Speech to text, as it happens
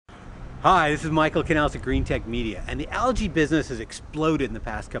Hi, this is Michael Canales at Green Tech Media, and the algae business has exploded in the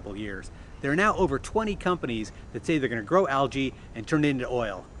past couple of years. There are now over 20 companies that say they're going to grow algae and turn it into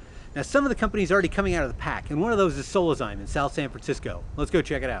oil. Now, some of the companies are already coming out of the pack, and one of those is Solazyme in South San Francisco. Let's go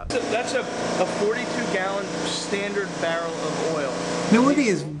check it out. That's a 42-gallon standard barrel of oil. Now, one thing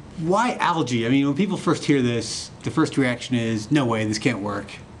is, why algae? I mean, when people first hear this, the first reaction is, no way, this can't work.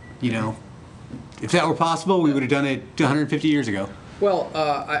 You know, if that were possible, we would have done it 150 years ago. Well,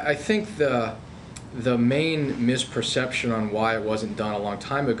 I think the main misperception on why it wasn't done a long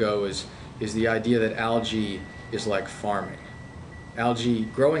time ago is the idea that algae is like farming.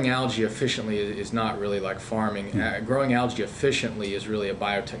 Growing algae efficiently is not really like farming. Growing algae efficiently is really a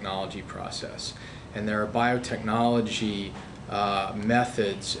biotechnology process. And there are biotechnology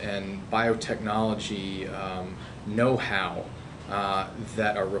methods and biotechnology know-how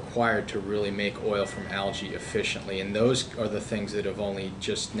that are required to really make oil from algae efficiently, and those are the things that have only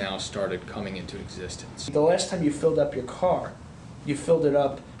just now started coming into existence. The last time you filled up your car, you filled it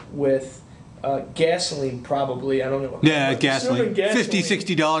up with gasoline, probably. I don't know. Yeah, gasoline.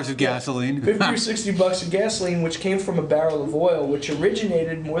 $50–$60 of gasoline. $50 or $60 of gasoline, which came from a barrel of oil, which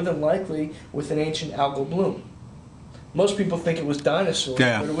originated more than likely with an ancient algal bloom. Most people think it was dinosaurs,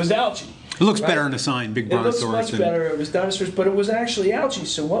 but it was algae. It looks better on the sign, big brontosaurus. It looks much better. It was dinosaurs, but it was actually algae.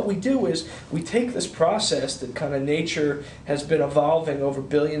 So what we do is we take this process that kind of nature has been evolving over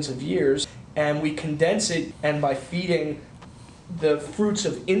billions of years, and we condense it, and by feeding the fruits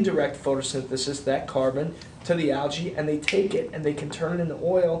of indirect photosynthesis, that carbon, to the algae, and they take it and they can turn it into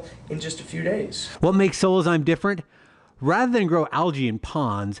oil in just a few days. What makes Solazyme different? Rather than grow algae in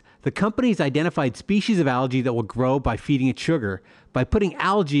ponds, the company's identified species of algae that will grow by feeding it sugar. By putting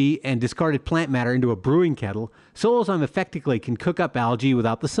algae and discarded plant matter into a brewing kettle, Solazyme effectively can cook up algae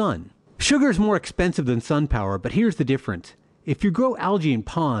without the sun. Sugar is more expensive than sun power, but here's the difference. If you grow algae in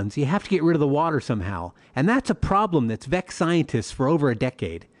ponds, you have to get rid of the water somehow, and that's a problem that's vexed scientists for over a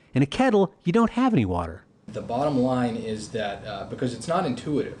decade. In a kettle, you don't have any water. The bottom line is that because it's not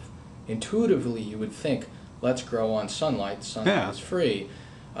intuitive. Intuitively, you would think, let's grow on sunlight. Sunlight is free,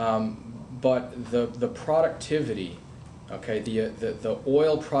 but the productivity, okay, the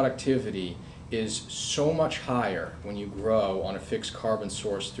oil productivity is so much higher when you grow on a fixed carbon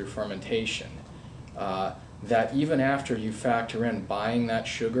source through fermentation that even after you factor in buying that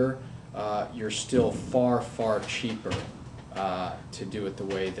sugar, you're still far, far cheaper to do it the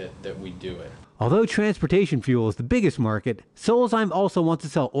way that we do it. Although transportation fuel is the biggest market, Solazyme also wants to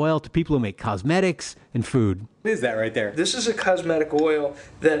sell oil to people who make cosmetics and food. What is that right there? This is a cosmetic oil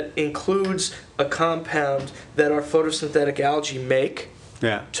that includes a compound that our photosynthetic algae make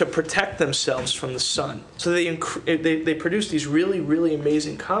to protect themselves from the sun. So they produce these really, really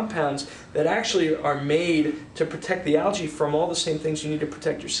amazing compounds that actually are made to protect the algae from all the same things you need to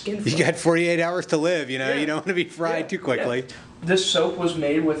protect your skin from. You got 48 hours to live, you know, you don't want to be fried too quickly. This soap was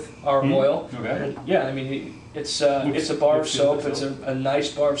made with our oil. Okay. And I mean, it's a bar of soap. It's a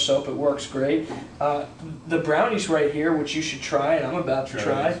nice bar of soap. It works great. The brownies right here, which you should try, and I'm about to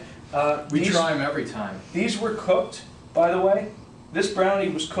try. We try them every time. These were cooked, by the way. This brownie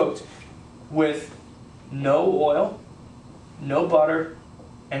was cooked with no oil, no butter,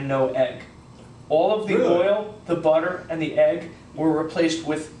 and no egg. All of the oil, the butter, and the egg were replaced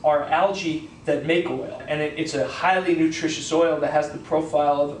with our algae that make oil. And it's a highly nutritious oil that has the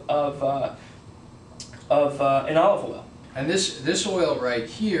profile of an olive oil. And this oil right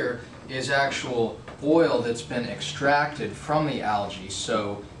here is actual oil that's been extracted from the algae.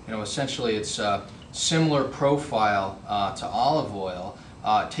 So, you know, essentially it's a similar profile to olive oil.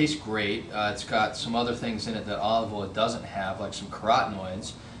 It tastes great. It's got some other things in it that olive oil doesn't have, like some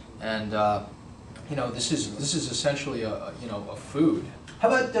carotenoids. And you know, this is essentially a food. How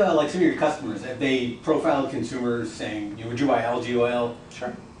about like some of your customers? Have they profiled consumers saying, would you buy algae oil?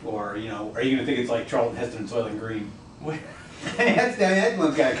 Sure. Or, you know, are you going to think it's like Charlton Heston and Soylent Green? That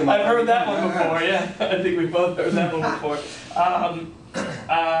one's got to come up. I've heard that one before, yeah. I think we both heard that one before.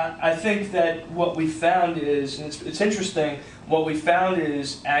 I think that what we found is, and it's interesting, what we found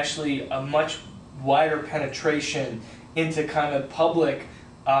is actually a much wider penetration into kind of public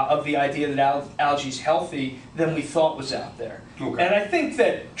of the idea that algae is healthy than we thought was out there. Okay. And I think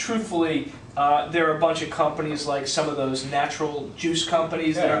that, truthfully, there are a bunch of companies like some of those natural juice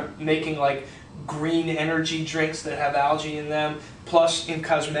companies that are making like green energy drinks that have algae in them. Plus, in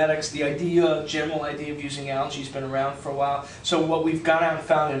cosmetics, the general idea of using algae has been around for a while. So what we've gone out and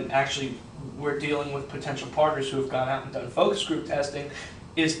found, and actually we're dealing with potential partners who have gone out and done focus group testing,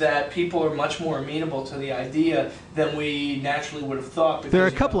 is that people are much more amenable to the idea than we naturally would have thought. There are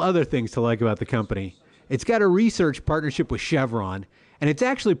a couple other things to like about the company. It's got a research partnership with Chevron, and it's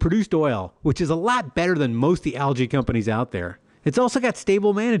actually produced oil, which is a lot better than most of the algae companies out there. It's also got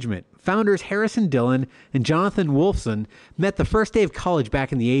stable management. Founders Harrison Dillon and Jonathan Wolfson met the first day of college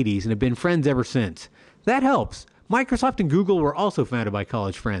back in the 80s and have been friends ever since. That helps. Microsoft and Google were also founded by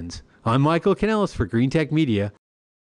college friends. I'm Michael Kanellis for Green Tech Media.